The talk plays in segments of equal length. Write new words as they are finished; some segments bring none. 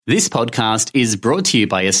This podcast is brought to you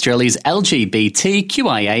by Australia's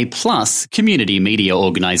LGBTQIA+ community media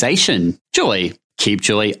organisation, Joy. Keep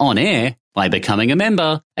Joy on air by becoming a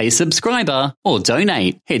member, a subscriber, or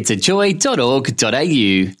donate. Head to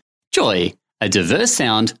joy.org.au. Joy, a diverse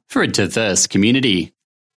sound for a diverse community.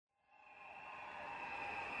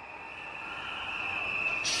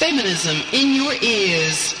 Feminism in your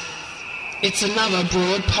ears. It's another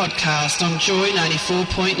broad podcast on Joy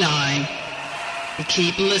 94.9.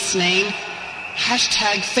 Keep listening.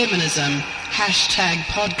 #feminism,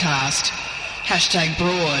 #podcast,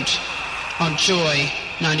 #broad on Joy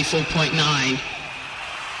 94.9.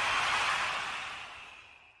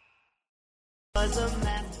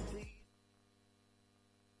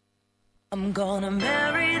 I'm gonna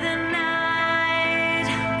marry the night.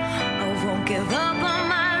 I won't give up on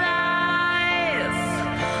my life.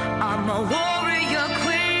 I'm a warrior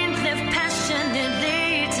queen, live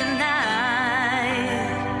passionately tonight.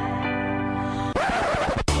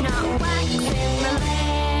 Not waxing the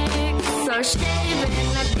legs, or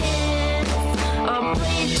shaving the tits, or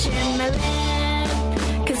bleaching the lip,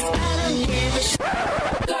 'cause I don't give a shit.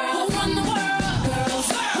 Girl, who run the world? Girls,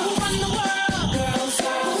 who run the world? Girls,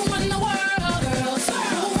 who run the world? Girls, who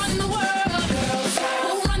run the world? Girls,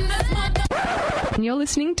 who run this mother. And you're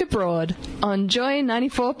listening to Broad on Joy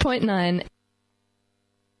 94.9.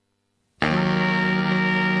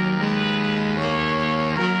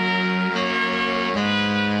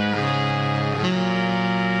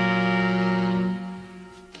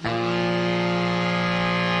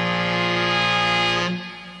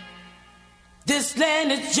 This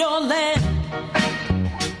land is your land.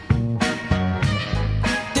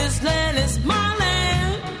 This land is my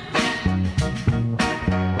land.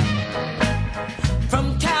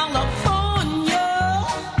 From California,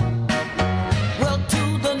 well,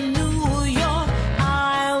 to the New York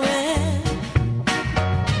Island.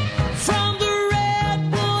 From the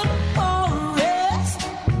Redwood Forest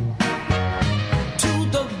to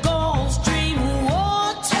the Gulf Stream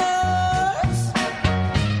waters.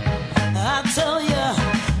 I tell you,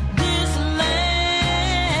 this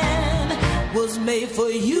land was made for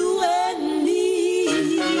you and me.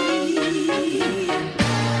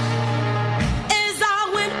 As I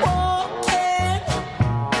went walking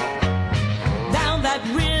down that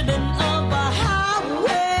ribbon of a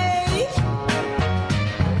highway,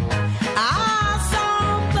 I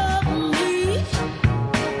saw above me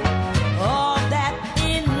all that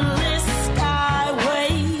endless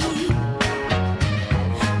skyway.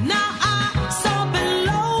 Now I saw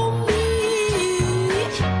below me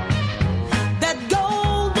that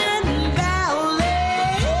golden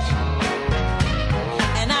valley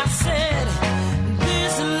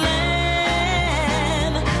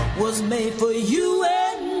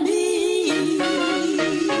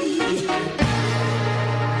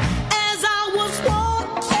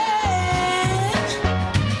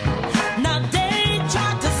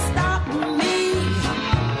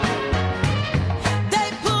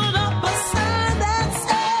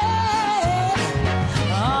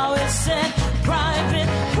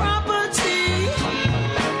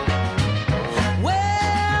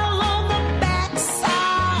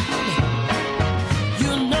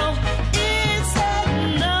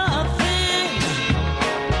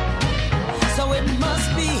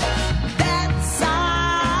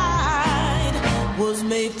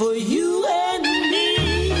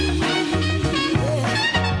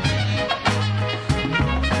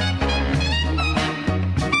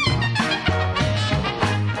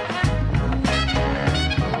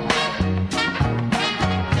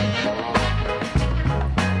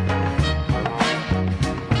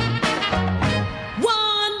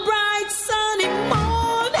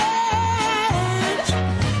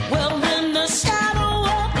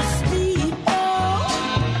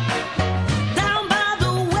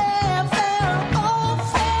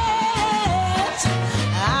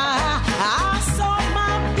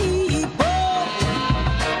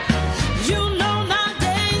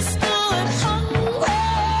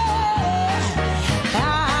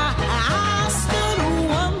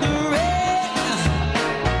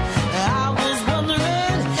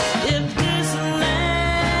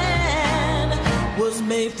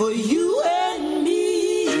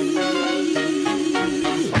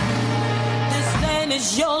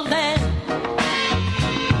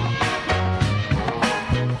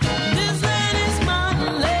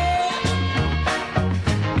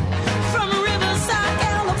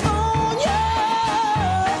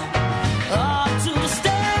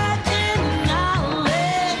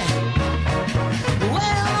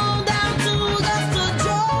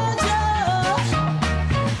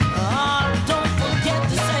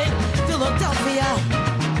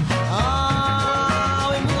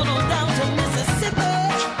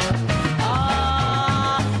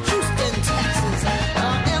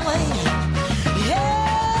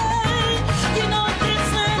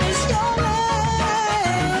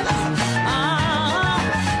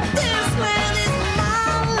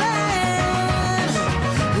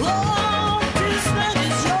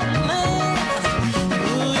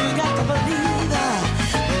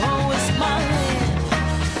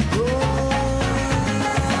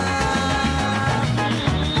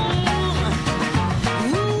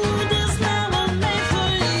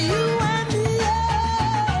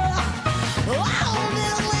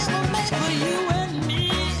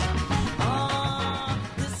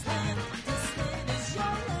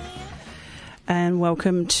and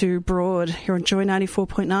welcome to Broad here on Joy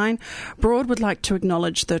 94.9. Broad would like to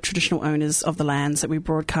acknowledge the traditional owners of the lands that we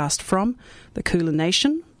broadcast from, the Kulin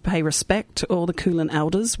Nation. Pay respect to all the Kulin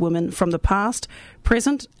elders, women from the past,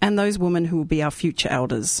 present, and those women who will be our future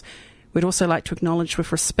elders. We'd also like to acknowledge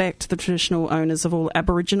with respect the traditional owners of all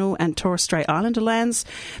Aboriginal and Torres Strait Islander lands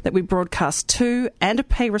that we broadcast to, and to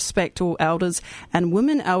pay respect to all elders and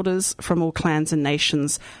women elders from all clans and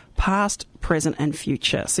nations, past, present and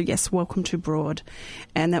future. So yes, welcome to Broad.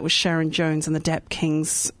 And that was Sharon Jones and the Dap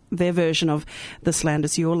Kings, their version of This Land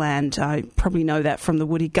Is Your Land. I probably know that from the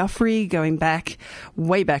Woody Guthrie, going back,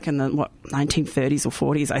 way back in the, 1930s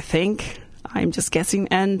or 40s, I think. I'm just guessing.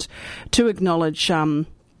 And to acknowledge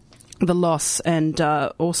the loss and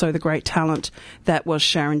also the great talent that was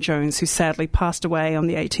Sharon Jones, who sadly passed away on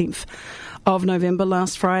the 18th of November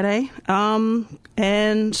last Friday,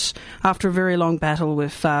 and after a very long battle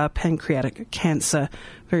with pancreatic cancer.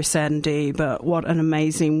 Very sad indeed, but what an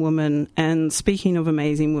amazing woman. And speaking of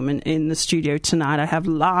amazing women, in the studio tonight I have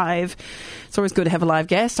live, it's always good to have a live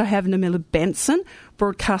guest, I have Namila Benson,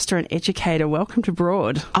 broadcaster and educator. Welcome to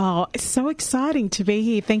Broad. Oh, it's so exciting to be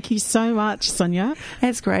here. Thank you so much, Sonia.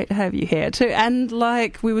 It's great to have you here too. And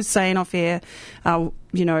like we were saying off air,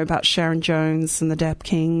 about Sharon Jones and the Dap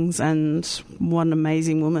Kings, and what an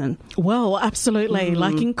amazing woman. Well, absolutely.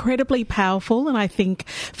 Like incredibly powerful. And I think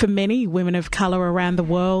for many women of colour around the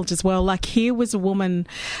world as well, like here was a woman,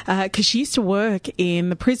 because she used to work in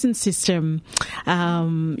the prison system,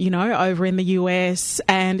 over in the US,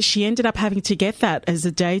 and she ended up having to get that as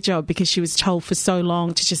a day job because she was told for so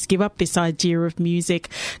long to just give up this idea of music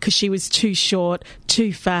because she was too short,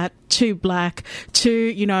 too fat, too black,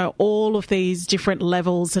 too, all of these different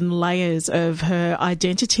levels and layers of her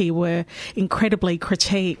identity were incredibly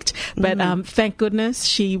critiqued. But thank goodness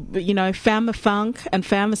she, found the funk and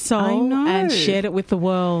found the soul and shared it with the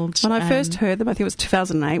world. When I first heard them, I think it was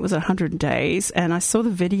 2008, it was 100 Days, and I saw the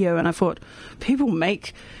video and I thought, people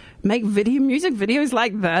make music videos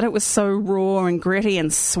like that. It was so raw and gritty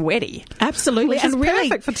and sweaty. Absolutely. Which is and really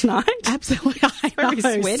perfect for tonight. Absolutely. I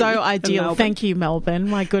know. So ideal. Thank you, Melbourne.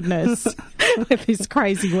 My goodness. With this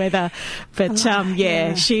crazy weather. But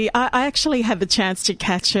I actually had the chance to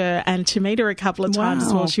catch her and to meet her a couple of times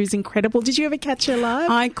as well. She was incredible. Did you ever catch her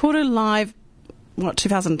live? I caught her live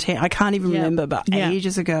 2010? I can't even remember, but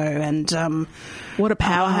ages ago. And what a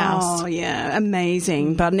powerhouse! Oh, yeah,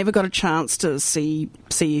 amazing. But I never got a chance to see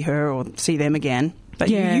her or see them again. But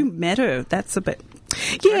you met her. That's a bit.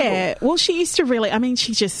 Yeah, well, she used to really,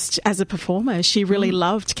 she just, as a performer, she really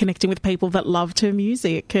loved connecting with people that loved her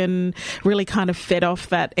music and really kind of fed off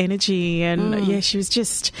that energy. And she was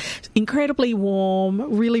just incredibly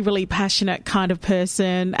warm, really, really passionate kind of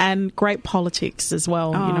person, and great politics as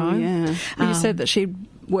well, Yeah. Well, you said that she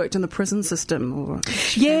worked in the prison system.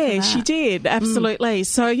 She did, absolutely.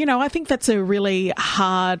 So, I think that's a really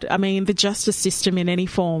hard, the justice system in any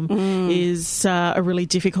form is a really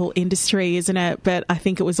difficult industry, isn't it? But I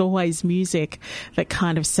think it was always music that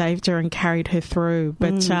kind of saved her and carried her through.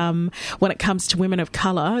 But when it comes to women of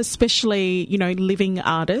colour, especially, living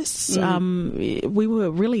artists, we were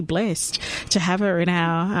really blessed to have her in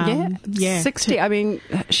our... 60.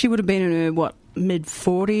 She would have been in her,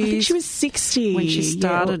 mid-40s. I think she was 60 when she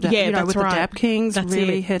started. with the Dap Kings, that's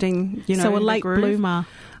really hitting. So a late bloomer.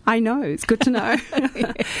 I know, it's good to know.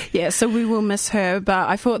 So we will miss her, but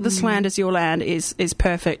I thought This Land Is Your Land is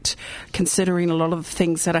perfect, considering a lot of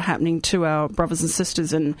things that are happening to our brothers and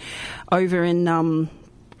sisters and over in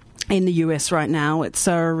the US right now. It's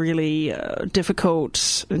a really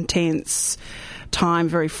difficult, intense time,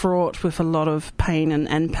 very fraught with a lot of pain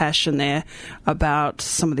and passion there about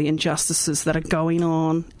some of the injustices that are going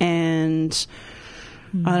on. And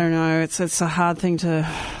I don't know, it's a hard thing to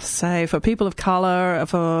say for people of colour,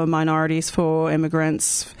 for minorities, for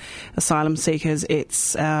immigrants, asylum seekers.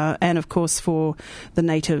 It's and of course for the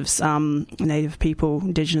natives, native people,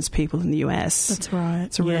 Indigenous people in the US. That's right.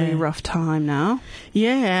 It's a really rough time now.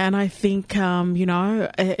 Yeah, and I think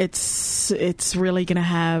it's really going to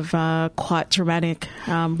have quite dramatic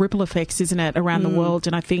ripple effects, isn't it, around the world?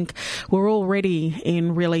 And I think we're already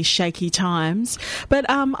in really shaky times. But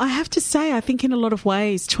I have to say, I think in a lot of ways,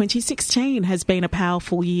 2016 has been a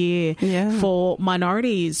powerful year for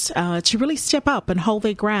minorities to really step up and hold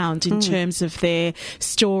their ground in terms of their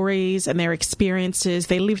stories and their experiences,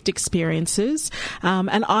 their lived experiences.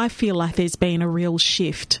 And I feel like there's been a real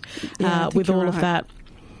shift with all of that.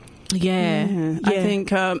 Yeah. I think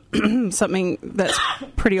something that's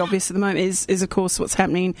pretty obvious at the moment is of course what's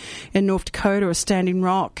happening in North Dakota or Standing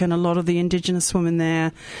Rock, and a lot of the Indigenous women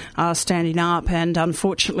there are standing up. And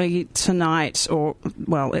unfortunately tonight,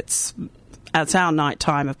 it's it's our night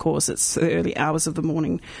time, of course. It's the early hours of the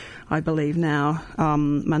morning, I believe now,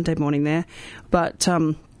 Monday morning there. But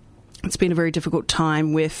it's been a very difficult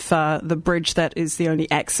time with the bridge that is the only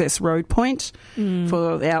access road point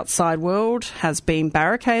for the outside world has been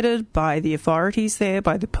barricaded by the authorities there,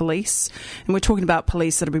 by the police. And we're talking about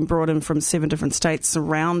police that have been brought in from 7 different states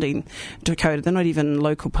surrounding Dakota. They're not even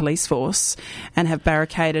local police force, and have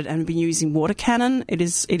barricaded and been using water cannon. It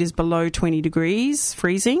is below 20 degrees,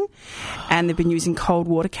 freezing, and they've been using cold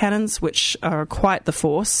water cannons, which are quite the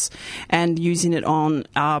force, and using it on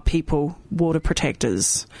our people, water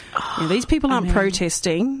protectors. These people aren't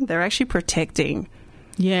protesting, they're actually protecting.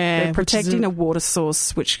 Yeah. They're protecting a water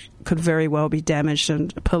source which could very well be damaged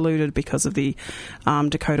and polluted because of the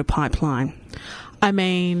Dakota pipeline. I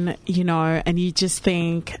mean, you know, and you just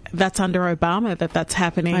think that's under Obama that's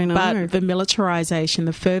happening. I know. But the militarization,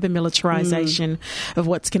 the further militarization of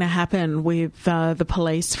what's going to happen with the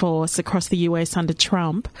police force across the US under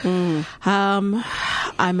Trump. I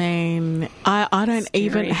mean, I don't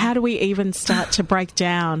even, how do we even start to break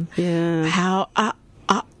down how...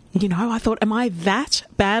 you know, I thought, am I that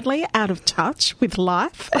badly out of touch with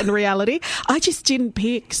life and reality? I just didn't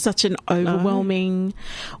pick such an overwhelming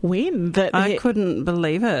win. I couldn't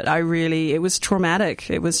believe it. It was traumatic.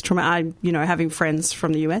 It was traumatic. You know, having friends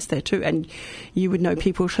from the US there too, and you would know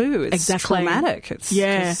people too. It's traumatic. It's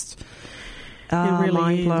just it really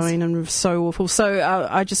mind-blowing and so awful. So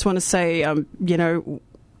I just want to say, you know,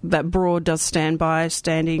 that Broad does stand by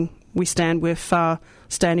we stand with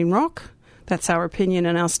Standing Rock. That's our opinion,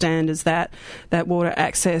 and our stand is that water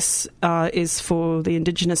access is for the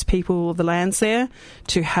Indigenous people of the lands there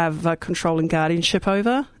to have control and guardianship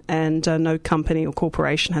over, and no company or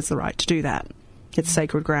corporation has the right to do that. It's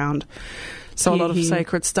sacred ground. So a lot of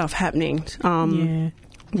sacred stuff happening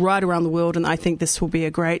right around the world, and I think this will be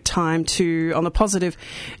a great time to, on the positive,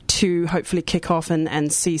 to hopefully kick off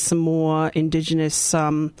and see some more Indigenous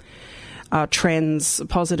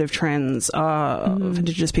positive trends of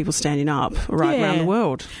Indigenous people standing up around the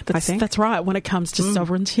world. I think that's right. When it comes to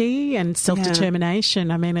sovereignty and self-determination,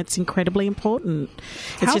 I mean, it's incredibly important.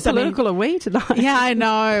 How political are we tonight? Yeah, I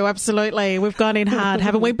know, absolutely. We've gone in hard,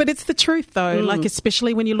 haven't we? But it's the truth, though. Like,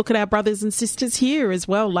 especially when you look at our brothers and sisters here as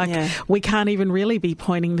well. Like, we can't even really be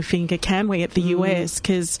pointing the finger, can we, at the US?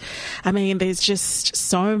 Because, I mean, there's just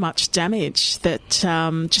so much damage that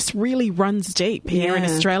just really runs deep here in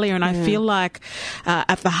Australia, and I feel like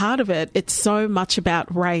at the heart of it, it's so much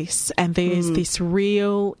about race, and there's this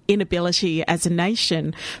real inability as a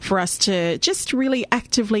nation for us to just really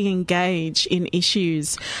actively engage in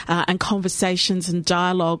issues and conversations and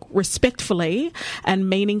dialogue respectfully and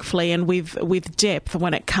meaningfully and with depth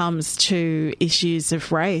when it comes to issues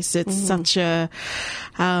of race. It's such a,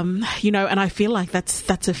 you know, and I feel like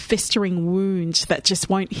that's a festering wound that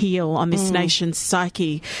just won't heal on this nation's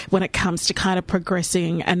psyche when it comes to kind of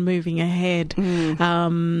progressing and moving ahead.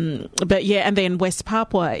 But yeah, and then West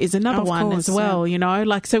Papua is another one as well, you know,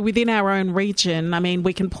 like, so within our own region, I mean,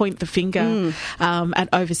 we can point the finger at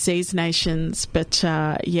overseas nations, but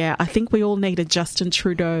yeah, I think we all need a Justin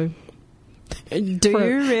Trudeau. Do you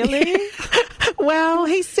really? Well,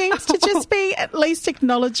 he seems to just be at least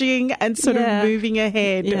acknowledging and sort of moving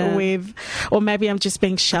ahead with, or maybe I'm just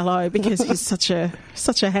being shallow because he's such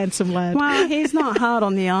a handsome lad. Well, he's not hard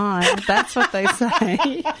on the eye. That's what they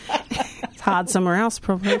say. It's hard somewhere else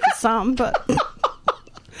probably for some, but...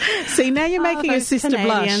 See, now you're making your sister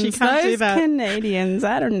blush. You can't do that. Those Canadians,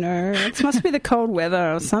 I don't know. It must be the cold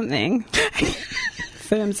weather or something.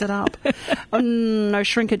 Firms it up. No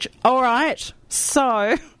shrinkage. All right.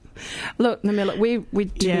 So... Look, Namila, we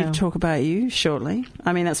need to talk about you shortly.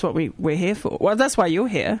 I mean, that's what we're here for. Well, that's why you're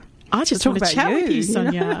here. I just want to chat with you,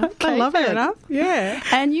 Sonia. You know? Okay, I love it. Enough. Yeah.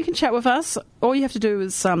 And you can chat with us. All you have to do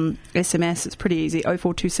is SMS. It's pretty easy.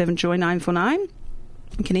 0427 Joy 949.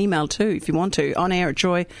 You can email too if you want to, on air at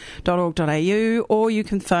joy.org.au, or you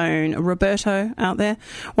can phone Roberto out there,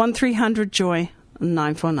 1300 Joy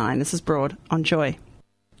 949. This is Broad on Joy.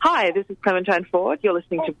 Hi, this is Clementine Ford. You're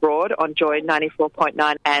listening to Broad on Joy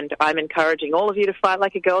 94.9, and I'm encouraging all of you to fight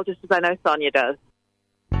like a girl, just as I know Sonia does.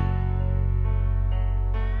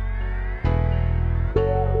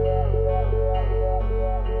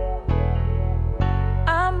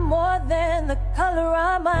 I'm more than the color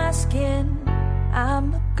of my skin.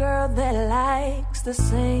 I'm a girl that likes to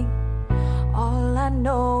sing. All I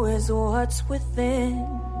know is what's within,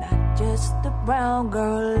 not just a brown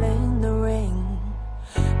girl in the ring.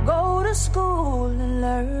 Go to school and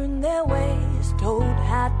learn their ways, told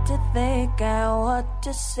how to think and what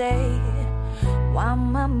to say. While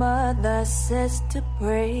my mother says to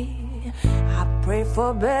pray, I pray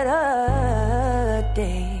for better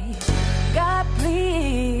days. God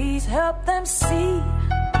help them see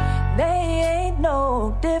they ain't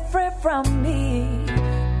no different from me.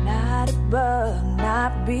 Not above,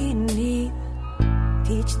 not beneath.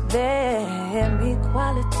 Teach them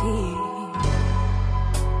equality.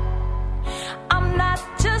 I'm not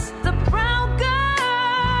just a brown girl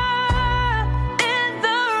in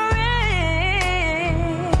the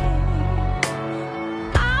rain.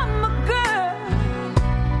 I'm a girl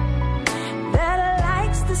that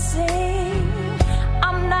likes to sing.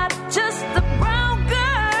 I'm not just a brown girl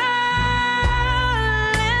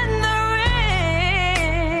in the rain.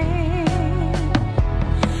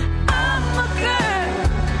 I'm a girl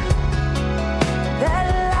that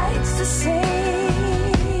likes to sing.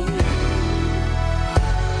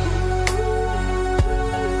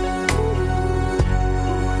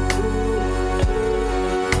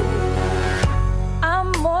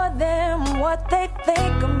 What they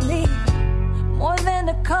think of me, more than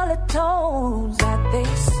the color tones that they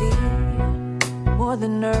see, more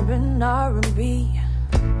than urban R&B,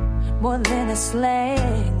 more than the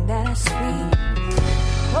slang that I speak.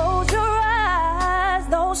 Close your eyes,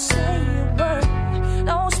 don't say a word,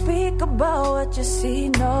 don't speak about what you see,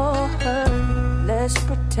 no hurt. Let's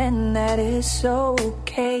pretend that it's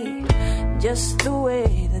okay, just the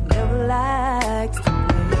way the devil likes to play.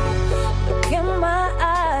 Look in my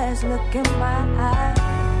eyes, look in my eyes.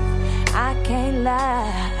 I can't lie.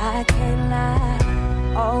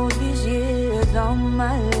 All these years of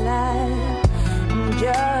my life,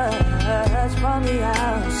 just from the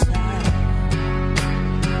outside.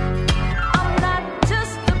 I'm not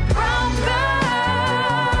just a brown girl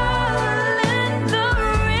in the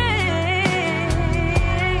rain.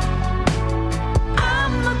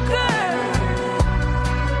 I'm a girl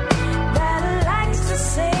that likes to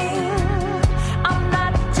sing. I'm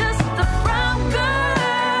not just a brown girl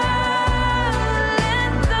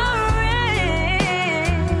in the rain.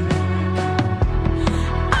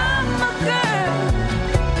 I'm a girl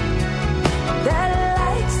that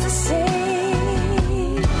likes to sing.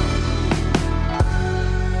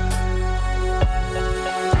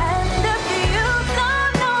 And if you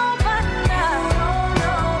don't know by now,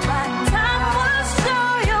 time will show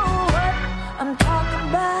you what I'm talking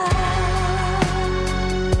about.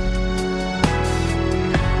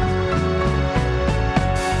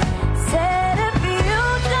 Said if you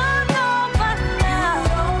don't know by now,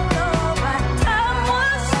 time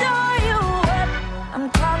will show you what I'm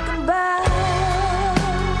talking about.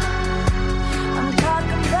 I'm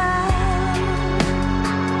talking about.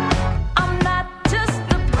 I'm not just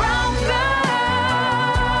a brown girl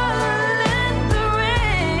in the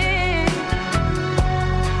rain.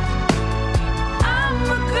 I'm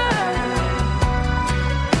a girl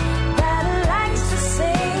that likes to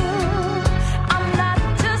sing. I'm not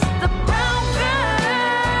just a brown girl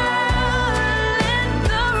in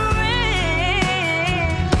the rain.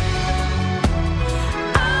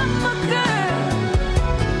 I'm a girl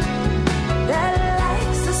that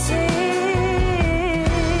likes to sing.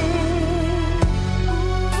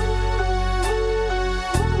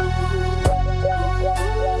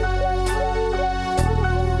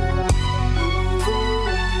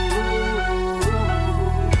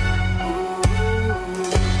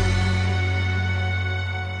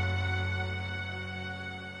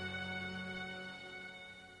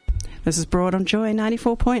 This is Broad on Joy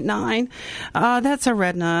 94.9. That's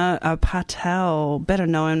Aradhana Patel, better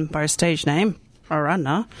known by her stage name,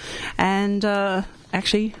 Aradhana. And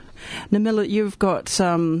actually, Namila, you've got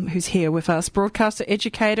who's here with us, broadcaster,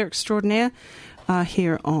 educator extraordinaire,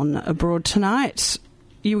 here on Broad tonight.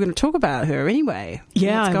 You were going to talk about her anyway.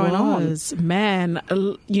 Yeah, what's going on? Man,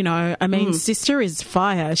 you know, I mean, Sister is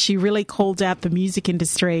fire. She really called out the music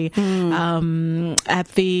industry at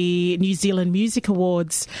the New Zealand Music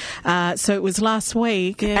Awards. So it was last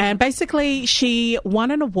week. Yeah. And basically she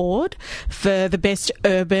won an award for the best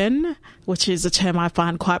urban, which is a term I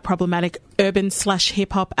find quite problematic,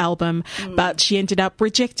 urban/hip-hop album. But she ended up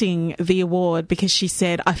rejecting the award because she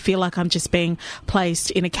said, I feel like I'm just being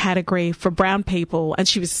placed in a category for brown people. And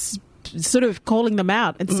she was sort of calling them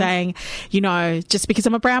out and saying, you know, just because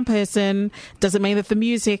I'm a brown person doesn't mean that the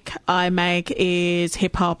music I make is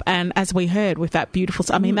hip-hop. And as we heard with that beautiful,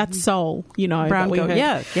 I mean, that's soul, you know. Brown that we girl.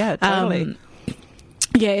 heard. Yeah, totally.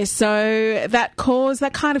 Yeah, so that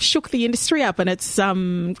kind of shook the industry up, and it's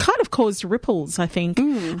kind of caused ripples, I think,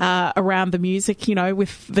 around the music,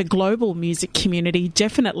 with the global music community.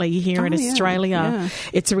 Definitely here in Australia,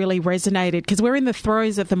 it's really resonated because we're in the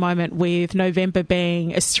throes at the moment with November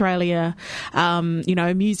being Australia,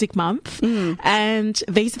 Music Month, and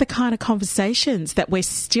these are the kind of conversations that we're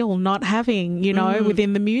still not having,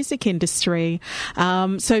 within the music industry.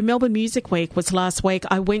 So Melbourne Music Week was last week.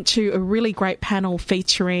 I went to a really great panel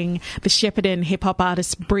featuring the Shepparton hip-hop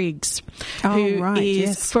artist Briggs, who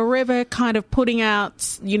is forever kind of putting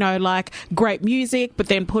out, like great music, but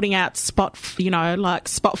then putting out spot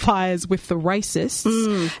fires with the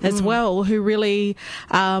racists as well, who really,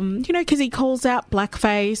 because he calls out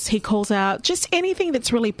blackface, he calls out just anything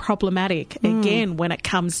that's really problematic, again, when it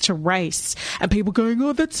comes to race. And people going,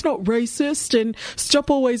 oh, that's not racist, and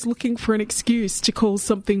stop always looking for an excuse to call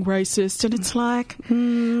something racist. And it's like,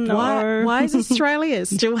 why is Australia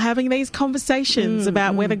still having these conversations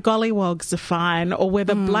about whether gollywogs are fine or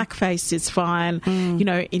whether blackface is fine,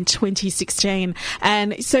 in 2016?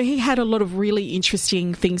 And so he had a lot of really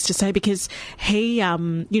interesting things to say because he,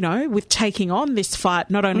 with taking on this fight,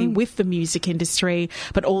 not only with the music industry,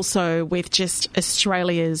 but also with just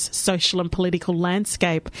Australia's social and political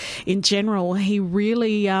landscape in general, he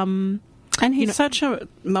really... and he's such a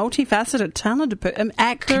multifaceted, talented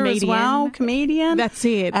actor comedian as well, comedian. That's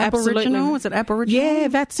it. Aboriginal. Absolutely. Was it Aboriginal? Yeah,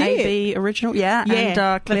 that's it. AB original. Yeah.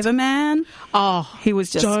 And Clever Man. Oh, he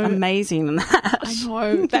was just amazing in that. I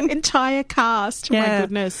know. That entire cast. My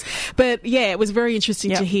goodness. But yeah, it was very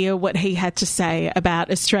interesting to hear what he had to say about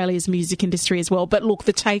Australia's music industry as well. But look,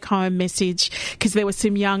 the take-home message, because there were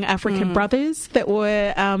some young African brothers that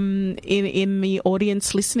were in the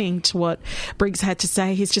audience listening to what Briggs had to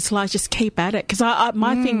say. He's just like, just keep at it. Because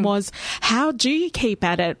my thing was, how do you keep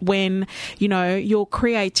at it when, your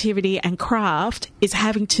creativity and craft is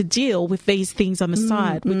having to deal with these things on the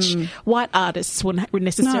side, which white artists wouldn't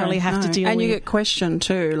necessarily have to deal with. And you get questioned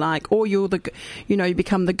too, like, or you're you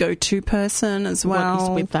become the go-to person as well. What is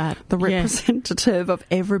with that? The representative of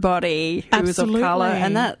everybody who is of colour.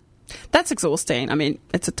 And that's exhausting. I mean,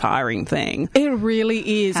 it's a tiring thing. It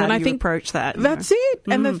really is. How and do I you think approach that. That's it.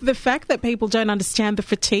 And the fact that people don't understand the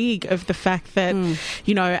fatigue of the fact that,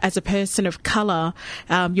 as a person of colour,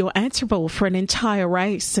 you're answerable for an entire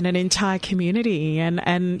race and an entire community. And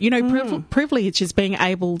privilege is being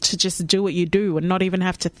able to just do what you do and not even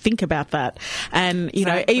have to think about that. And,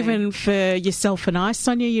 even for yourself and I,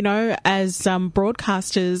 Sonia, as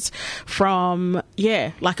broadcasters from,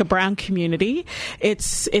 like a brown community,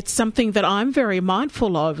 it's something that I'm very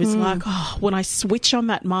mindful of is like, when I switch on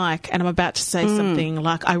that mic and I'm about to say something,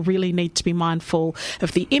 like I really need to be mindful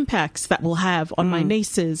of the impacts that will have on my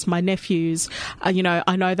nieces, my nephews. I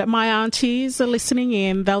know that my aunties are listening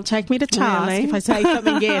in. They'll take me to task if I say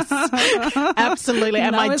something. Yes, absolutely.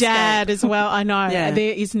 And my dad as well. I know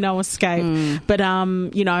there is no escape. But,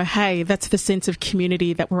 hey, that's the sense of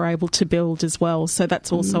community that we're able to build as well. So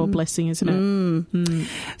that's also a blessing, isn't it?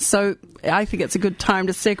 So I think it's a good time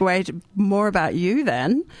to segue more about you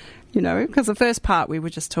then, because the first part we were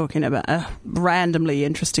just talking about randomly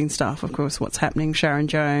interesting stuff, of course, what's happening, Sharon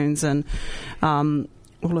Jones and all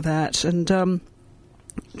of that. And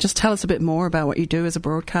just tell us a bit more about what you do as a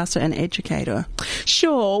broadcaster and educator.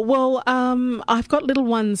 Sure. Well, I've got little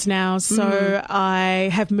ones now, so I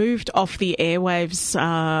have moved off the airwaves.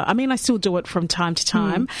 I still do it from time to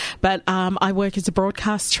time, but I work as a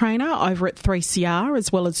broadcast trainer over at 3CR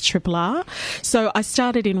as well as Triple R. So I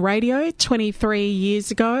started in radio 23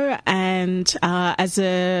 years ago, and as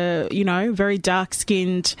a, very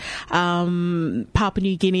dark-skinned Papua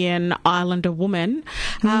New Guinean Islander woman,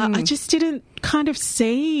 I just didn't kind of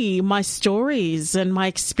see my stories and my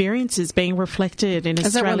experiences being reflected in Australian media.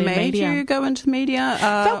 Is that what made you go into media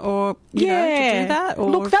to do that?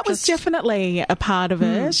 Or look, that was definitely a part of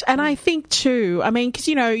it. And I think too, because,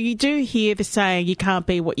 you do hear the saying, you can't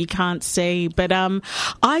be what you can't see. But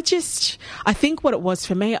I think what it was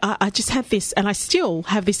for me, I just had this, and I still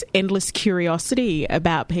have this endless curiosity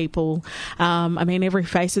about people. Every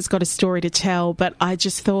face has got a story to tell, but I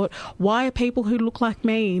just thought, why are people who look like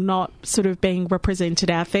me not sort of being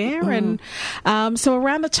represented out there? And so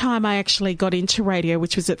around the time I actually got into radio,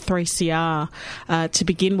 which was at 3CR to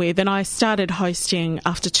begin with, and I started hosting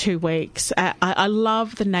after 2 weeks. I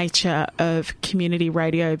love the nature of community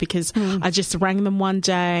radio because I just rang them one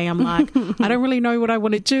day. I'm like, I don't really know what I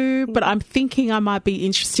want to do, but I'm thinking I might be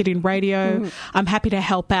interested in radio. I'm happy to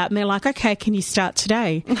help out. And they're like, okay, can you start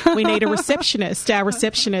today? We need a receptionist. Our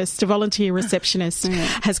receptionist, a volunteer receptionist,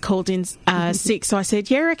 has called in sick. So I said,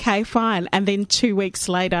 yeah, okay, fine. And And then 2 weeks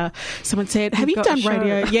later, someone said, have you got a done show.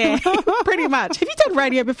 radio? Yeah, pretty much. Have you done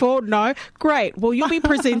radio before? No. Great. Well, you'll be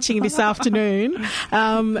presenting this afternoon.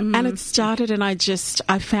 And it started, and I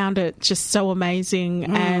found it just so amazing.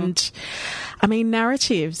 And I mean,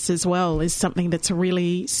 narratives as well is something that's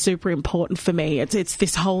really super important for me. It's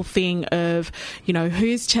this whole thing of, you know,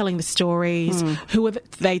 who's telling the stories, who are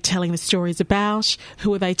they telling the stories about,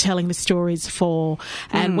 who are they telling the stories for.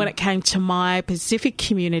 And when it came to my Pacific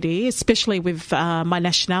community, especially with my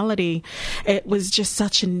nationality, it was just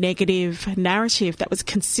such a negative narrative that was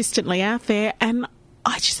consistently out there. And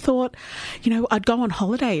I just thought, you know, I'd go on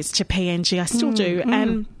holidays to PNG. I still do.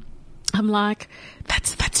 And I'm like,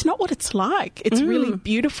 that's not what it's like. It's really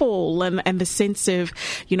beautiful, and the sense of,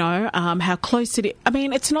 you know, how close it is. I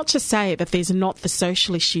mean, it's not to say that there's not the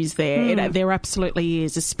social issues there. There absolutely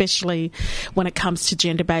is, especially when it comes to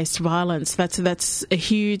gender-based violence. That's a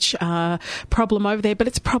huge problem over there, but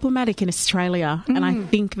it's problematic in Australia, and I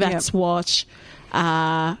think that's what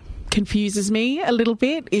confuses me a little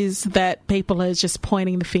bit, is that people are just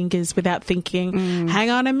pointing the fingers without thinking, hang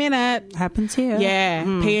on a minute. Happens here. Yeah.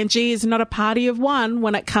 PNG is not a party of one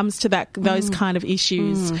when it comes to those kind of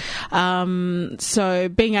issues. So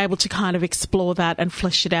being able to kind of explore that and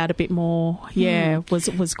flesh it out a bit more,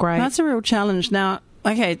 was great. That's a real challenge. Now,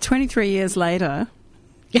 okay, 23 years later,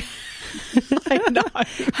 I know.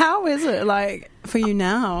 how is it like for you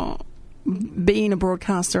now, being a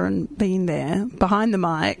broadcaster and being there behind the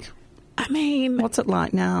mic? I mean, what's it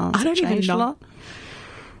like now? I don't even know. A lot?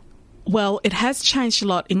 Well, it has changed a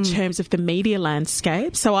lot in terms of the media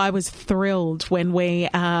landscape. So I was thrilled when we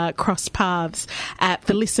crossed paths at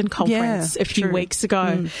the Listen conference a few weeks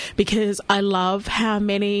ago, because I love how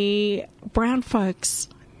many brown folks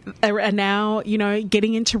are now, you know,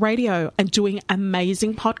 getting into radio and doing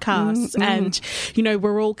amazing podcasts. And, you know,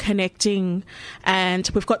 we're all connecting, and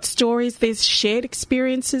we've got stories. There's shared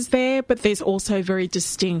experiences there, but there's also very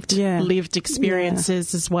distinct lived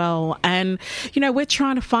experiences as well. And, you know, we're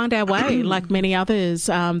trying to find our way like many others.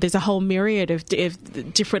 There's a whole myriad of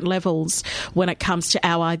different levels when it comes to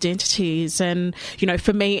our identities. And, you know,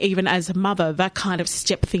 for me, even as a mother, that kind of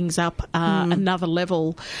stepped things up another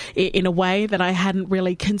level in a way that I hadn't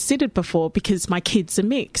really considered before, because my kids are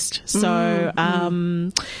mixed. So,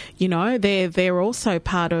 you know, they're also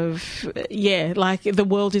part of, like the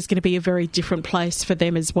world is going to be a very different place for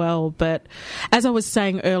them as well. But as I was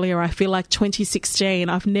saying earlier, I feel like 2016,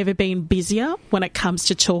 I've never been busier when it comes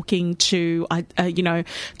to talking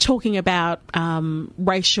about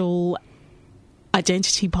racial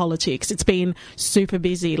identity politics. It's been super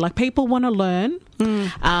busy. Like, people want to learn,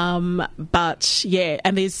 but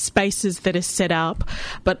and there's spaces that are set up.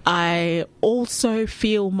 But I also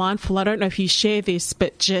feel mindful, I don't know if you share this,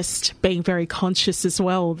 but just being very conscious as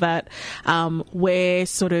well that we're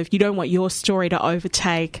sort of, you don't want your story to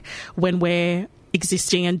overtake when we're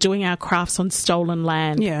existing and doing our crafts on stolen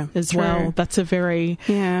land as well. That's a very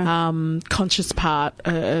conscious part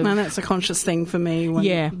of... And that's a conscious thing for me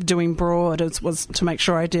when doing Broad. It was to make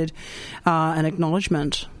sure I did an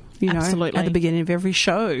acknowledgement, you know, at the beginning of every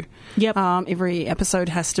show. Every episode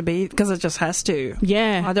has to be, because it just has to.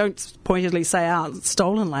 I don't pointedly say out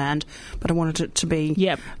stolen land, but I wanted it to be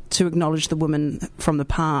to acknowledge the women from the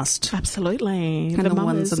past. Absolutely. And the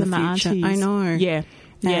ones in the future. Aunties. I know. Yeah.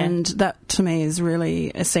 And that, to me, is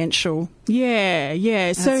really essential. So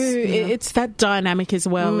it's that dynamic as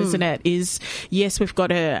well, isn't it? Yes, we've got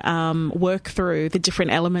to work through the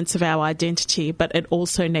different elements of our identity, but it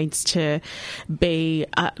also needs to be,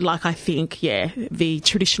 I think, the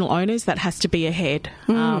traditional owners, that has to be ahead,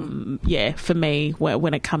 for me,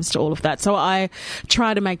 when it comes to all of that. So I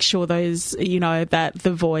try to make sure those, you know, that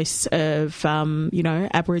the voice of,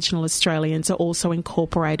 Aboriginal Australians are also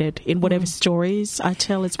incorporated in whatever stories I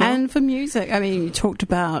tell as well. And for music, I mean, you talked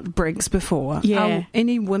about Briggs before.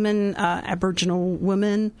 Any women, Aboriginal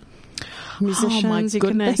women, musicians? Oh my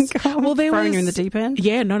goodness! You can think of? Well, there throwing was you in the deep end.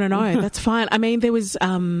 No, that's fine. I mean, there was. Is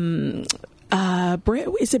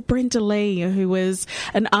it Brenda Lee, who was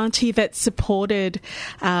an auntie that supported?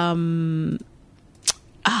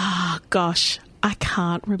 I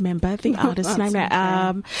can't remember the artist's name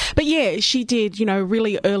now. But yeah, she did, you know,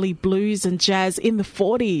 really early blues and jazz in the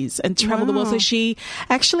 40s and travelled the world. So she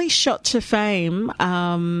actually shot to fame,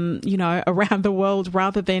 around the world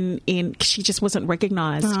rather than she just wasn't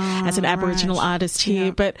recognised as an Aboriginal artist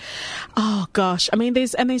here. But, I mean,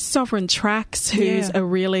 there's Sovereign Tracks, who's a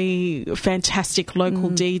really fantastic local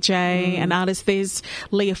DJ and artist. There's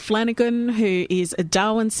Leah Flanagan, who is a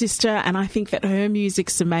Darwin sister, and I think that her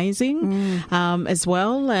music's amazing. as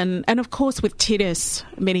well. And of course with Titus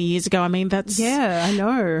many years ago, I mean, that's... Yeah, I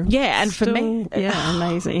know. Yeah, and Still, for me... Yeah,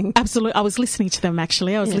 amazing. Absolutely. I was listening to them,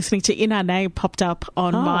 actually. I was listening to In Our Name popped up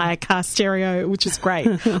on my car stereo, which is great,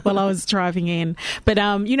 while I was driving in. But,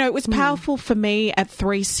 it was powerful for me at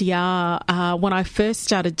 3CR when I first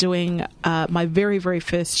started doing my very, very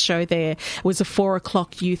first show there. It was a 4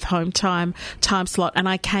 o'clock youth home time slot, and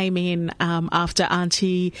I came in after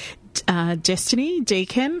Auntie Destiny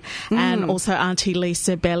Deacon and also Auntie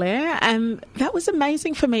Lisa Belair, and that was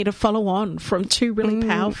amazing for me to follow on from two really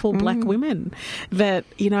powerful black women that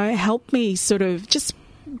helped me sort of just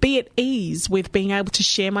be at ease with being able to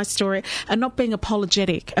share my story and not being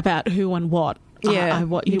apologetic about who and what.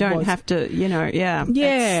 What you don't was. have to,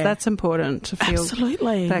 that's important to feel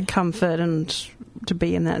absolutely that comfort and to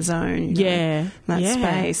be in that zone, that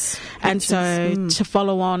space. And so to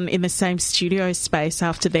follow on in the same studio space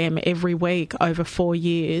after them every week over 4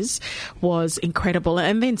 years was incredible.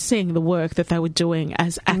 And then seeing the work that they were doing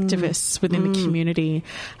as activists within the community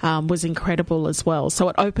was incredible as well. So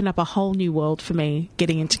it opened up a whole new world for me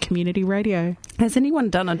getting into community radio. Has anyone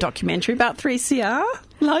done a documentary about 3CR?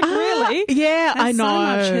 Like, really? Yeah, There's I know. so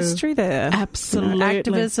much history there. Absolutely.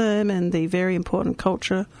 Activism and the very important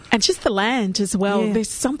culture. And just the land as well. Yeah. There's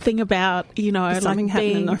something about, There's something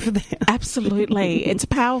happening over there. Absolutely. It's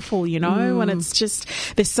powerful, and it's just,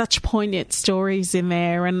 there's such poignant stories in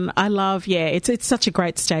there. And I love, it's such a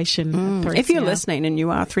great station. If you're listening and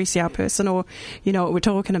you are a 3CR person or you know what we're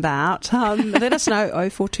talking about, let us know,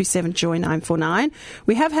 0427 Joy 949.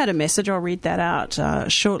 We have had a message. I'll read that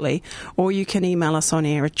out shortly. Or you can email us on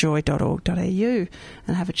air at joy.org.au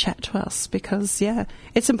and have a chat to us because,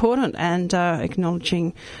 it's important and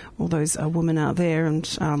acknowledging all those women out there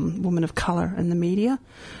and women of colour in the media.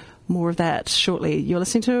 More of that shortly. You're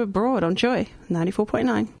listening to Broad on Joy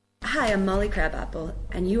 94.9. Hi, I'm Molly Crabapple,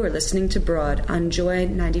 and you are listening to Broad on Joy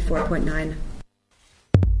 94.9.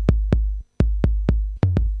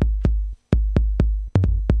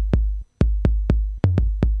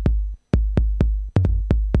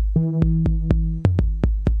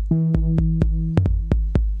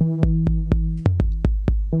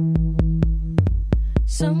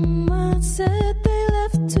 Someone said they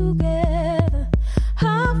left together.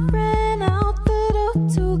 I ran out the door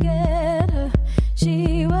to get her.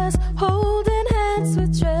 She was holding hands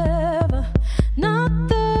with Trevor. Not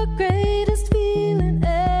the greatest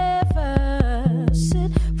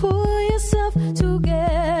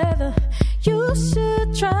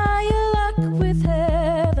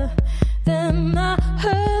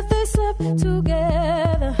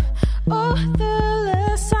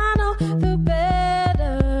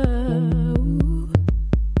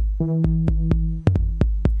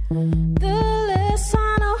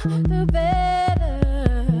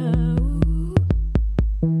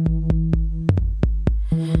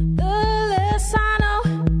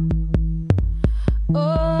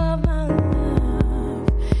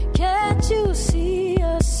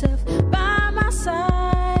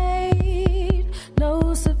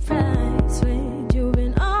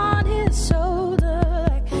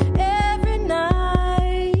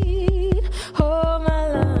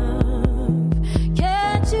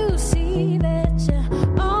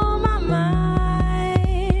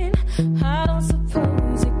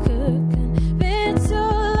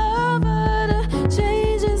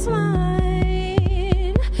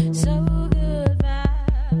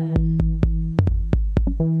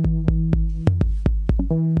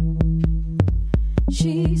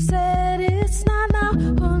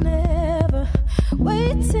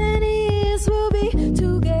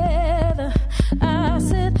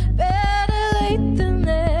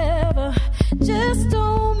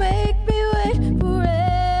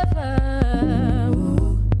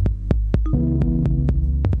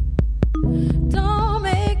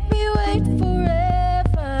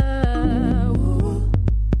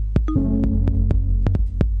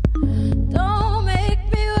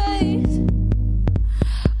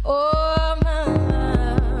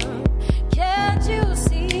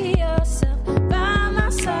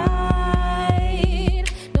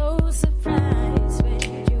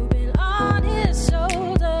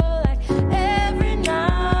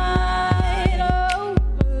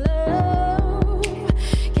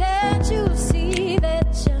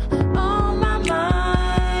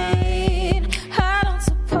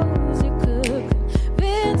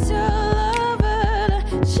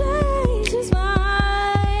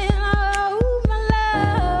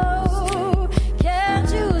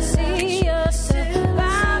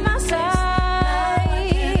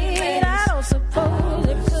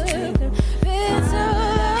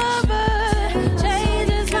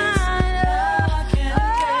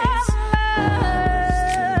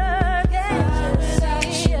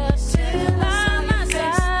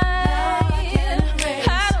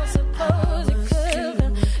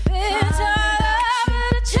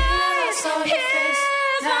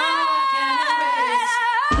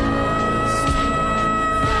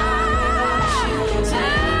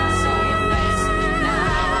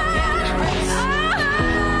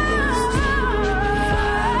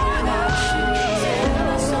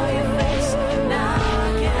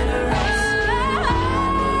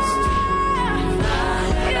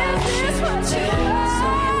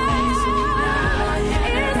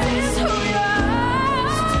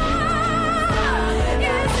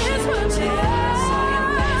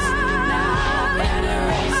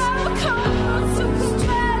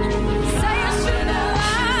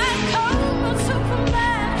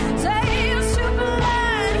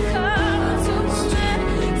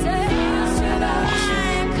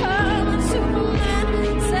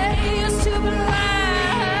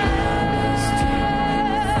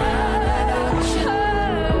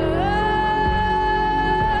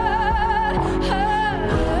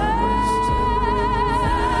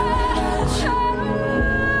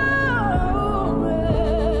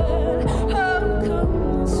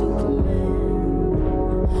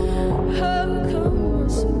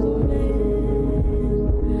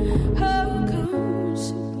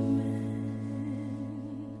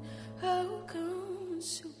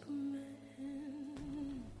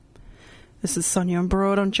This is Sonia and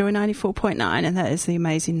Broad on Joy 94.9, and that is the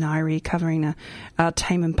amazing Nairi covering a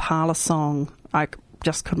Tame Impala song. I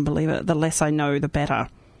just couldn't believe it. The less I know, the better.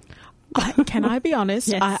 Can I be honest?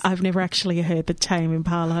 Yes. I've never actually heard the Tame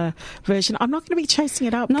Impala version. I'm not going to be chasing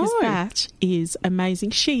it up because that is amazing.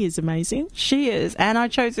 She is amazing. She is. And I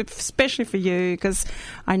chose it especially for you because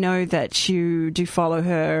I know that you do follow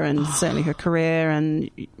her and certainly her career. And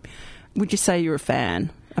would you say you're a fan?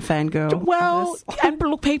 A fangirl? Well, and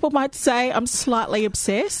look, people might say I'm slightly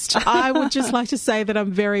obsessed. I would just like to say that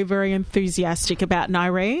I'm very, very enthusiastic about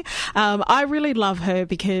Nairi. I really love her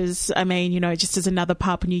because, I mean, you know, just as another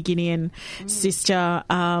Papua New Guinean sister,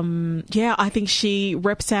 I think she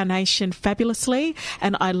reps our nation fabulously.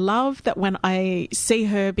 And I love that when I see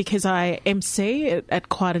her, because I MC at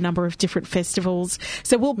quite a number of different festivals,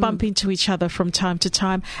 so we'll bump into each other from time to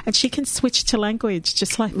time, and she can switch to language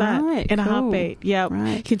just like that in a heartbeat. Yeah.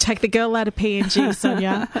 Right. You can take the girl out of PNG,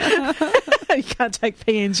 Sonia. You can't take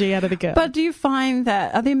PNG out of the girl. But do you find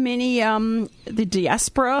that, are there many, the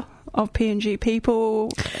diaspora of PNG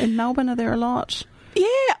people in Melbourne? Are there a lot? Yeah,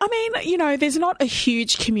 I mean, you know, there's not a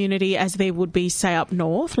huge community as there would be, say, up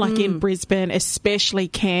north, like in Brisbane, especially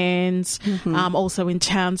Cairns, also in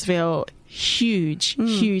Townsville.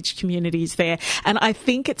 Huge communities there. And I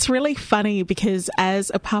think it's really funny because as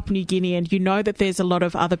a Papua New Guinean, you know that there's a lot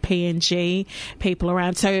of other PNG people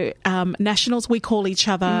around. So nationals, we call each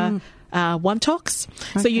other Wantoks.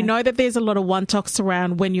 So you know that there's a lot of Wantoks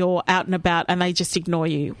around when you're out and about and they just ignore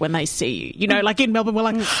you when they see you. You know, like in Melbourne, we're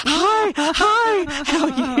like, hi, how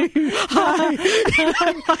are you?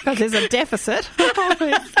 Hi. There's a deficit,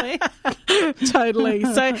 obviously. Totally.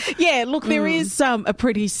 So, yeah, look, there is a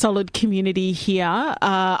pretty solid community here.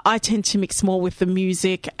 I tend to mix more with the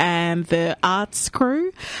music and the arts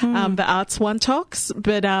crew, the arts Wantoks.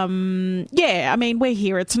 But, yeah, I mean, we're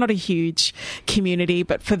here. It's not a huge community,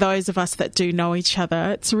 but for those of us that do know each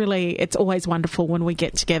other, it's always wonderful when we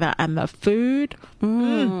get together. And the food,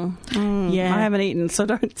 yeah. I haven't eaten, so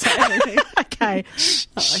don't say anything. Okay.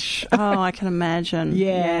 Oh, I can imagine.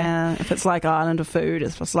 Yeah. If it's like Islander food,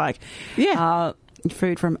 it's just like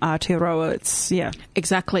food from Aotearoa. It's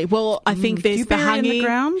exactly. Well, I think there's the hangi hangi in the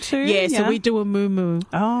ground too. Yeah, so we do a mumu.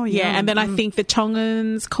 Oh, yeah. And then I think the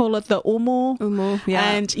Tongans call it the umu. Yeah.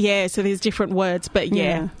 And so there's different words, but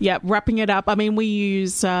wrapping it up. I mean, we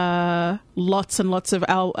use lots and lots of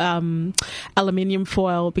aluminium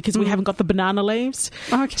foil because we haven't got the banana leaves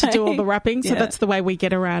to do all the wrapping. So that's the way we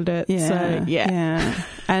get around it. Yeah. So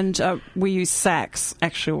And we use sacks,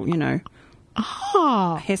 actual,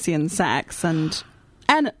 Hessian sacks and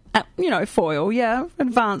foil,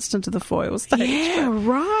 advanced into the foil stage. Yeah,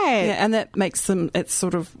 right. Yeah, and that makes them, it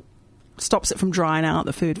sort of stops it from drying out,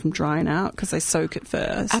 the food from drying out, because they soak it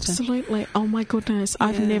first. Absolutely. Oh, my goodness.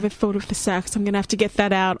 I've never thought of the sacks. I'm going to have to get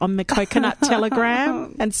that out on the coconut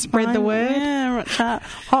telegram and spread the word. Yeah,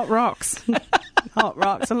 hot rocks. Hot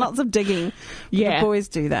rocks and lots of digging. Yeah. The boys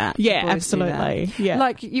do that. Yeah, absolutely. Yeah.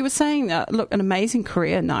 Like you were saying, look, an amazing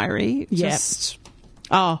career, Nairi. Just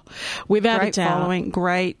without great a doubt. Following,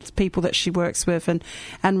 great people that she works with, and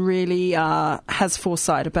really has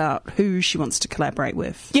foresight about who she wants to collaborate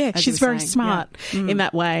with. Yeah, she's very smart in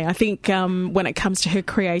that way. I think when it comes to her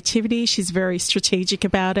creativity, she's very strategic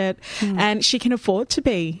about it, and she can afford to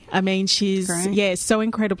be. I mean, she's so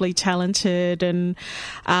incredibly talented, and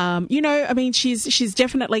I mean, she's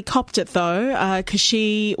definitely copped it though, because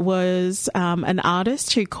she was an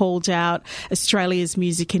artist who called out Australia's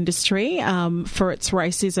music industry for its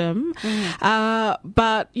racism,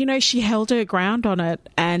 but she held her ground on it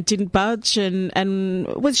and didn't budge, and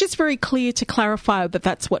was just very clear to clarify that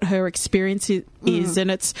that's what her experience is, and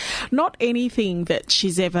it's not anything that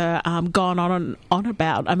she's ever gone on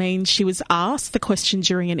about. I mean, she was asked the question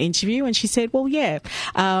during an interview, and she said, "Well,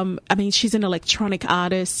 I mean, she's an electronic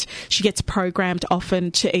artist. She gets programmed often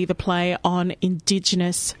to either play on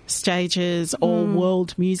Indigenous stages or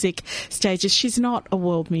world music stages. She's not a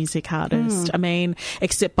world music artist. I mean,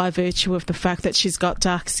 except by virtue of the fact that she's got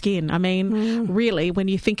dark skin. I mean, really, when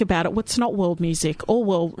you think about it, what's not world music?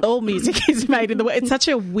 All music is made in the world. It's such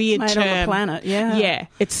a weird term. On the planet, yeah.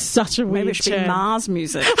 It's such a weird Maybe it should term. be Mars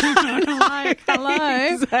music. Like,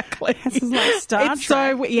 hello. Exactly. This is like Star Trek.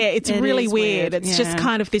 So, it's really weird. It's just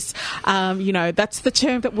kind of this, that's the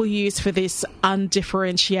term that we'll use for this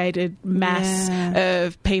undifferentiated mass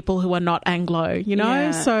of people who are not Anglo,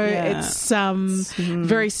 So it's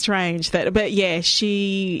very strange that, but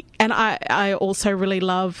she, and I also really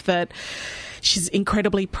love that she's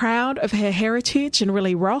incredibly proud of her heritage and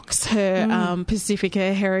really rocks her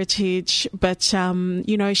Pacifica heritage. But,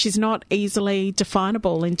 you know, she's not easily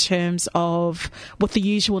definable in terms of what the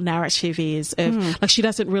usual narrative is. Like, she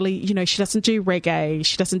doesn't really, you know, she doesn't do reggae.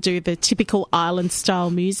 She doesn't do the typical island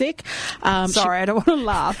style music. Sorry, I don't want to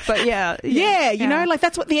laugh, but you know, like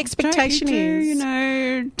that's what the expectation is. You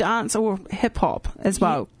know, dance or hip hop as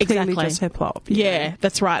well. Exactly. Clearly just hip hop. Yeah,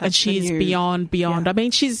 that's right. And she's beyond. Yeah. I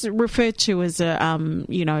mean, she's referred to as a,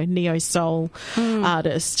 you know, neo soul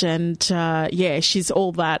artist, and she's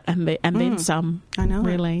all that and then some. I know,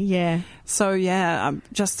 really, yeah. So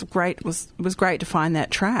just great. It was great to find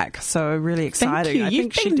that track. So really exciting. Thank you.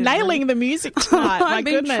 You've been nailing the music tonight. My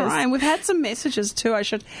goodness. Trying. We've had some messages too. I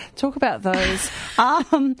should talk about those.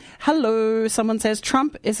 Hello. Someone says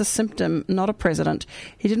Trump is a symptom, not a president.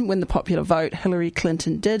 He didn't win the popular vote. Hillary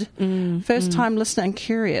Clinton did. First time listener and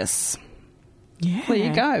curious. Yeah. There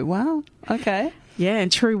you go. Wow. Okay. Yeah,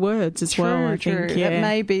 and true words as well, I think. Yeah. It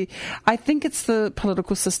may be. I think it's the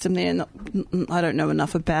political system there. I don't know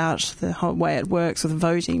enough about the whole way it works with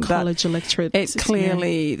voting. College electorate. It's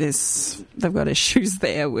clearly they've got issues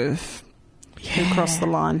there with who crossed the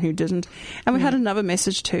line, who didn't. And we had another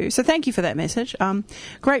message too. So thank you for that message.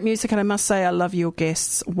 Great music, and I must say I love your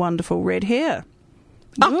guests' wonderful red hair.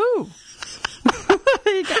 Woo!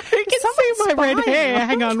 Who can see my red hair?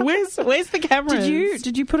 Hang on, where's the camera?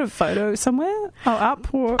 Did you put a photo somewhere?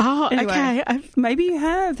 Up or anyway. Okay. Maybe you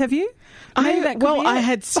have. Have you? I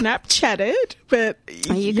had Snapchatted, but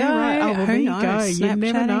there you go. Right. Oh, well, there you go. You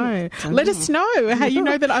never know. Let us know how you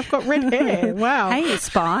know that I've got red hair. Wow. Hey,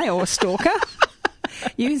 spy or stalker.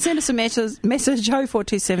 You can send us a message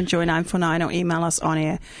 0427 Joy 949 or email us on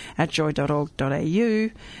air at joy.org.au.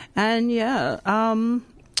 And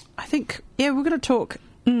I think, we're going to talk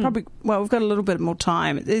probably, we've got a little bit more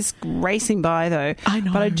time. It's racing by, though. I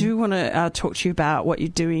know. But I do want to talk to you about what you're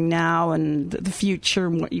doing now and the future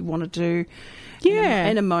and what you want to do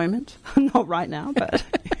in a moment. Not right now, but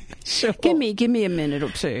sure. Give me a minute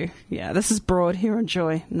or two. Yeah, this is Broad here on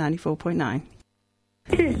Joy 94.9.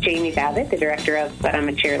 This is Jamie Babbitt, the director of But I'm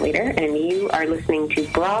a Cheerleader, and you are listening to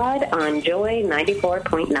Broad on Joy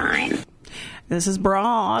 94.9. This is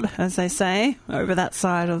Broad, as they say, over that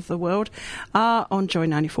side of the world, on Joy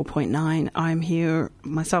 94.9. I'm here,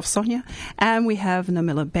 myself, Sonia, and we have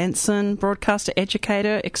Namila Benson, broadcaster,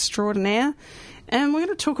 educator extraordinaire, and we're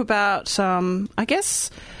going to talk about, I guess,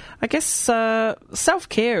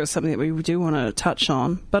 self-care is something that we do want to touch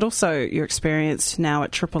on, but also your experience now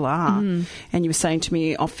at Triple R. And you were saying to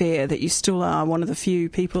me off air that you still are one of the few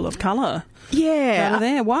people of colour. Yeah.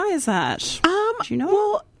 There. Why is that? Do you know?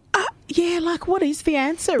 Well, like, what is the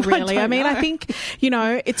answer, really? I mean, I think,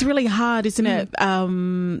 it's really hard, isn't it,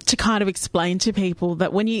 to kind of explain to people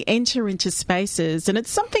that when you enter into spaces, and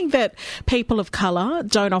it's something that people of colour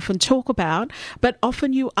don't often talk about, but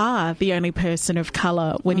often you are the only person of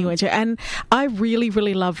colour when you enter. And I really,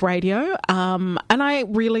 really love radio, and I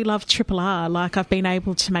really love Triple R. Like, I've been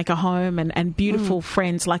able to make a home and beautiful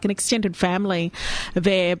friends, like an extended family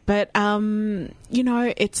there. But, it's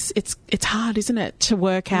hard, isn't it, to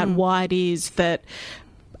work out why it is that,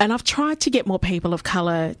 and I've tried to get more people of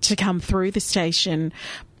colour to come through the station,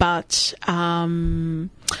 but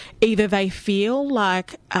either they feel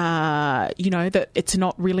like, that it's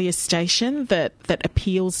not really a station that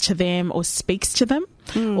appeals to them or speaks to them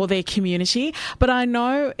or their community. But I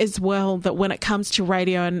know as well that when it comes to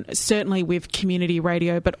radio, and certainly with community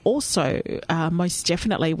radio, but also most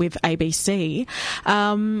definitely with ABC,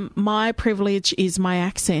 my privilege is my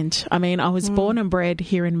accent. I mean, I was born and bred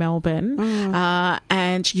here in Melbourne,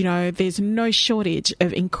 and, there's no shortage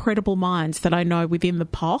of incredible minds that I know within the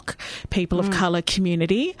POC, people of colour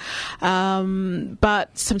community.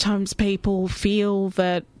 But sometimes people feel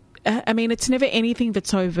that, it's never anything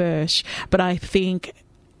that's overt, but I think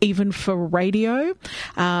even for radio,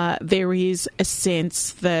 there is a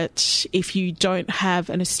sense that if you don't have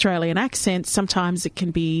an Australian accent, sometimes it can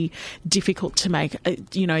be difficult to make,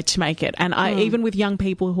 to make it. And I, even with young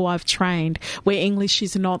people who I've trained, where English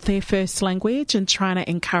is not their first language, and trying to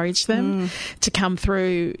encourage them to come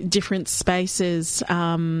through different spaces,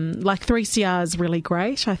 like 3CR is really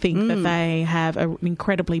great. I think that they have an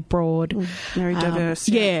incredibly broad, very diverse.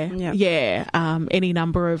 Any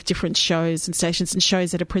number of different shows and stations and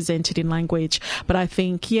shows that are presented in language. But I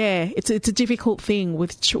think, it's a difficult thing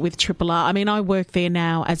with Triple R. I mean, I work there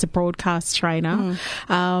now as a broadcast trainer,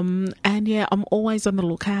 and I'm always on the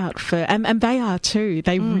lookout for, and they are too.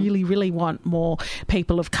 They really, really want more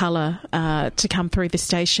people of colour to come through the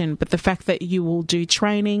station. But the fact that you will do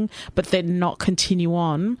training, but then not continue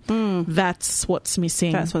on, that's what's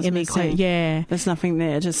missing. That's what's missing. Yeah, there's nothing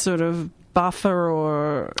there. Just sort of buffer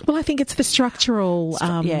or... Well, I think it's the structural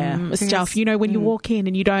stuff. You know, when you walk in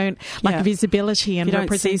and you don't like visibility and you don't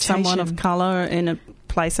representation. see someone of colour in a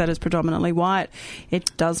place that is predominantly white,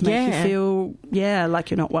 it does make you feel,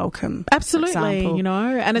 like you're not welcome. Absolutely, you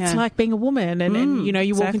know, and it's like being a woman and you know,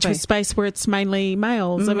 you walk into a space where it's mainly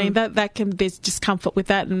males. I mean, that can, there's discomfort with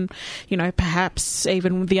that, and, you know, perhaps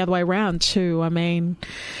even the other way around too. I mean,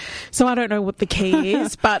 so I don't know what the key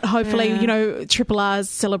is, but hopefully, you know, Triple R's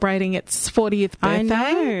celebrating its 40th birthday. I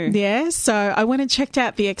know. Yeah, so I went and checked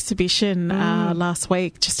out the exhibition last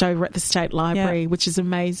week just over at the State Library, which is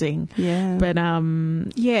amazing. Yeah. But,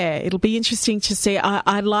 it'll be interesting to see.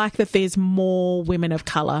 I like that there's more women of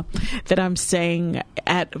colour that I'm seeing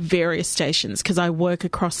at various stations, because I work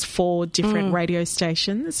across 4 different radio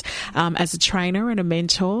stations as a trainer and a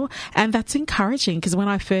mentor, and that's encouraging, because when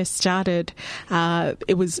I first started,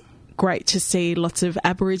 it was great to see lots of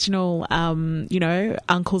Aboriginal, you know,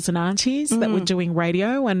 uncles and aunties that were doing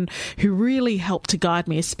radio and who really helped to guide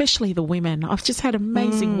me, especially the women. I've just had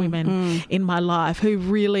amazing women in my life who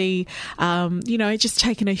really, you know, just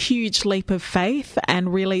taken a huge leap of faith,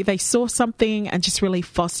 and really they saw something and just really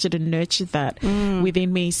fostered and nurtured that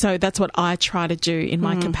within me. So that's what I try to do in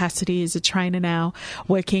my capacity as a trainer now,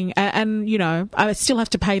 working. And, you know, I still have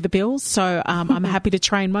to pay the bills, so I'm happy to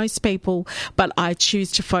train most people, but I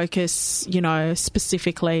choose to focus, you know,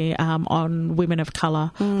 specifically on women of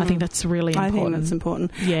colour. I think that's really important. I think that's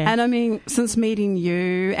important. Yeah. And I mean, since meeting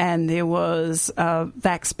you, and there was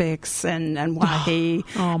Vax Bex and Wahi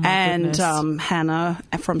and Hannah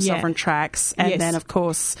from Sovereign Tracks, and then, of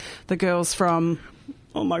course, the girls from...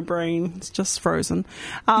 Oh, my brain, it's just frozen.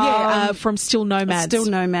 From Still Nomads. Still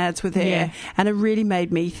Nomads were there. And it really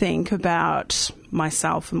made me think about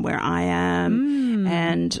myself and where I am.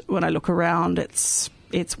 And when I look around, it's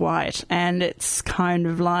white, and it's kind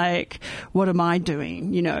of like, what am I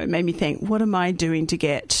doing? You know, it made me think, what am I doing to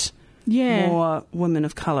get more women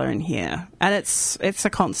of colour in here? And it's a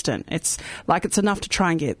constant. It's like, it's enough to try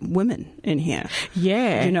and get women in here.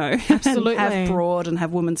 Yeah. You know, absolutely. And have broad and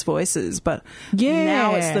have women's voices. But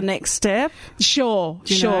now it's the next step. Sure,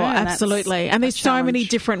 absolutely. And there's so many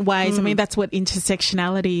different ways. I mean, that's what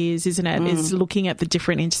intersectionality is, isn't it? Is looking at the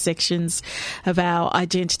different intersections of our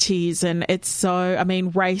identities. And it's so, I mean,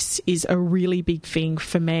 race is a really big thing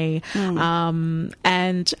for me.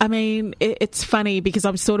 And I mean, it's funny because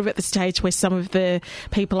I'm sort of at the stage where some of the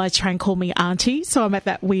people I train call me auntie, so I'm at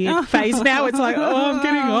that weird phase now. It's like, oh, I'm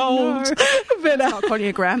getting old. No. But not calling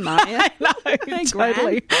you grandma. Yeah. I know,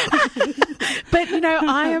 totally. But, you know,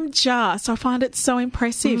 I find it so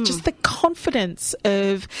impressive, just the confidence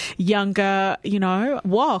of younger, you know,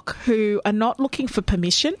 WOC who are not looking for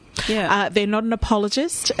permission. Yeah. They're not an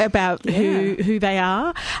apologist about who they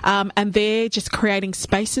are, and they're just creating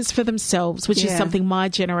spaces for themselves, which is something my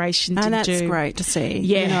generation didn't do. And that's great to see.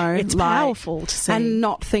 Yeah, you know, it's powerful to see. And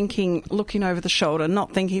not thinking, looking over the shoulder,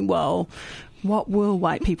 not thinking, well, what will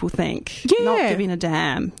white people think? Yeah. Not giving a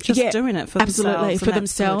damn. Just doing it for themselves. Absolutely. For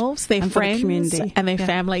themselves, their friends, the community. And their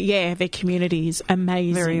family. Yeah, their community is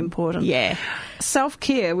amazing. Very important. Yeah.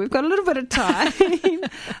 Self-care. We've got a little bit of time.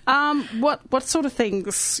 What sort of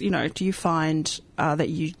things, you know, do you find that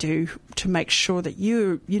you do to make sure that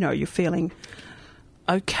you're feeling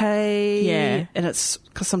okay? Yeah. And it's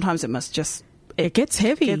because sometimes it must just... It gets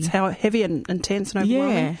heavy. It gets heavy and intense and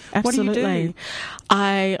overwhelming. Yeah, absolutely. What do you do?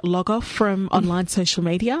 I log off from online social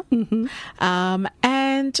media,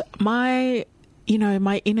 and my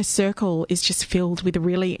inner circle is just filled with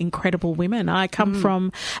really incredible women. I come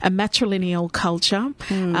from a matrilineal culture,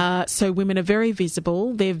 so women are very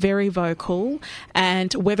visible, they're very vocal,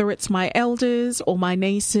 and whether it's my elders or my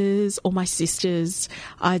nieces or my sisters,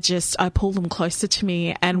 I pull them closer to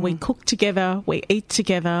me, and we cook together, we eat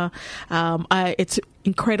together. It's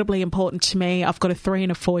incredibly important to me. I've got a 3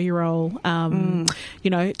 and a 4-year-old, you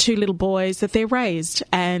know, 2 little boys that they're raised,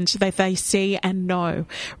 and that they see and know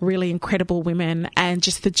really incredible women, and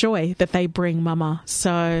just the joy that they bring mama.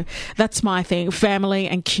 So that's my thing. Family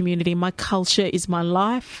and community. My culture is my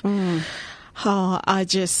life. Oh,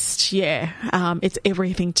 it's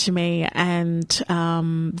everything to me, and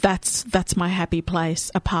that's my happy place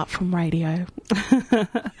apart from radio.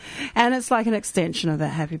 And it's like an extension of that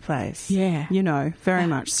happy place. Yeah. You know, very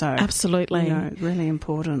much so. Absolutely. You know, really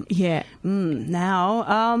important. Yeah.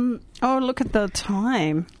 Now, look at the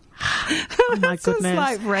time. Oh my goodness.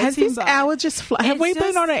 Like has this hour just have we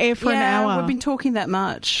been on air for an hour? We've been talking that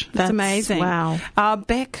much. That's amazing. Wow.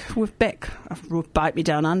 Beck, Bite Me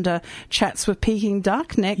Down Under, chats with Peking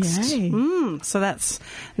Duck next. So that's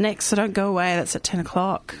next, so don't go away. That's at 10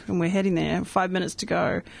 o'clock and we're heading there. 5 minutes to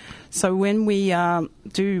go. So when we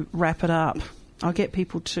do wrap it up, I'll get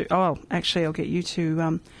people to... Oh, actually, I'll get you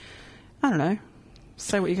to, I don't know,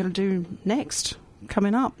 say what you're going to do next,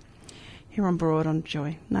 coming up, here on Broad on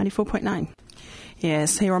Joy 94.9.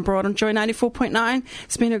 Yes, here on Broad on Joy 94.9.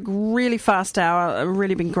 It's been a really fast hour.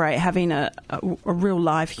 Really been great having a real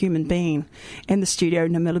live human being in the studio,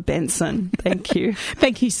 Namila Benson. Thank you.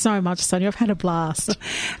 Thank you so much, Sonia. I've had a blast.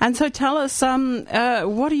 And so tell us,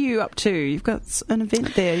 what are you up to? You've got an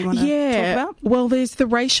event there you want to talk about? Well, there's the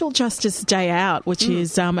Racial Justice Day Out, which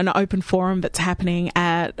is an open forum that's happening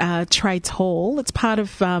at Trades Hall. It's part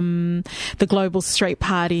of the Global Street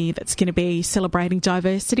Party that's going to be celebrating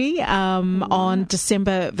diversity on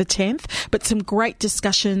December the 10th, but some great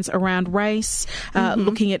discussions around race,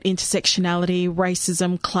 looking at intersectionality,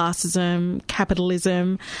 racism, classism,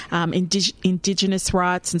 capitalism, Indigenous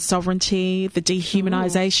rights and sovereignty, the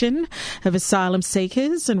dehumanisation of asylum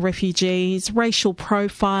seekers and refugees, racial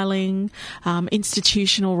profiling,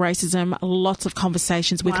 institutional racism, lots of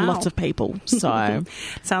conversations with lots of people. So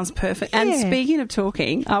sounds perfect. And speaking of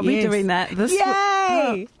talking, I'll be doing that this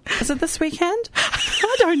Yay! Is it this weekend?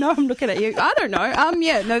 I don't know. I'm looking at you. I don't know.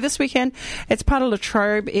 This weekend. It's part of La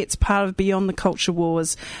Trobe. It's part of Beyond the Culture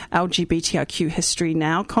Wars LGBTIQ History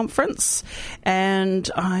Now conference. And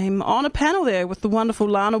I'm on a panel there with the wonderful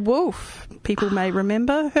Lana Wolf. People may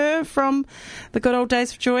remember her from the good old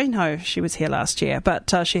days of Joy. No, she was here last year,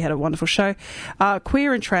 but she had a wonderful show.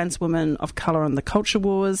 Queer and trans women of colour on the culture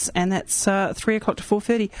wars. And that's 3 o'clock to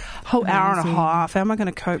 4:30. Whole hour and a half. How am I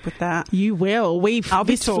going to cope with that? You will. I'll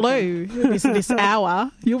be flu this hour.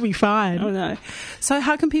 You'll be fine. Oh, no. So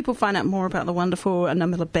how can people find out more about the wonderful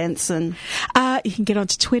Namila Benson? You can get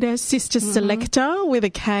onto Twitter. Sister Selector with a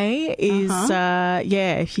K is,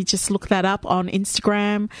 if you just look that up on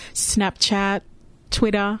Instagram, Snapchat,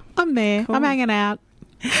 Twitter. I'm there. Cool. I'm hanging out.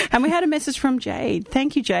 And we had a message from Jade.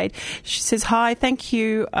 Thank you, Jade. She says, hi, thank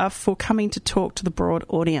you for coming to talk to the broad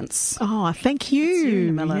audience. Oh, thank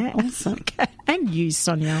you. Namila. Yeah. Awesome. And you,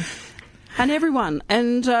 Sonia. And everyone.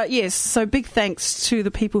 And so big thanks to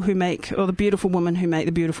the people who make, or the beautiful women who make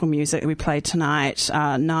the beautiful music that we played tonight.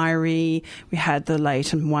 Nairi, we had the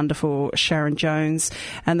late and wonderful Sharon Jones,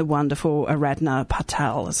 and the wonderful Aradhana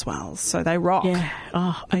Patel as well. So they rock. Yeah.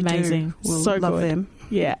 Oh, amazing. We'll so love good. them.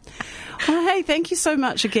 Yeah. Well, hey, thank you so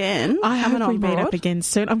much again. I hope we meet board. up again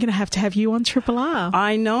soon. I'm going to have you on Triple R.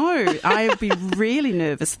 I know. I'd be really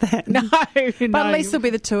nervous then. No. But at least there'll be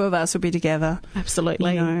the two of us. We'll be together.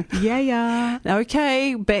 Absolutely. You know. Yeah.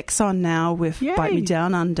 Okay, Beck's on now with Bite Me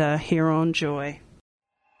Down Under here on Joy.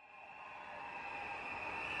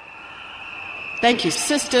 Thank you,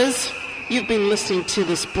 sisters. You've been listening to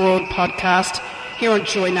this broad podcast here on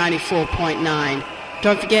Joy 94.9.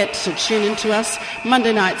 Don't forget to tune in to us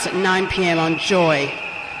Monday nights at 9 p.m. on Joy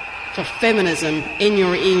for feminism in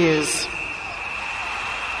your ears.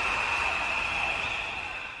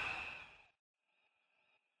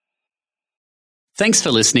 Thanks for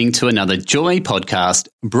listening to another Joy podcast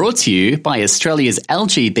brought to you by Australia's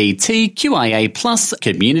LGBTQIA+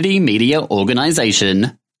 community media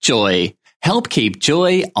organisation, Joy. Help keep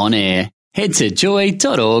Joy on air. Head to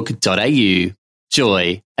joy.org.au.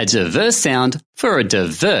 Joy, a diverse sound for a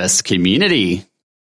diverse community.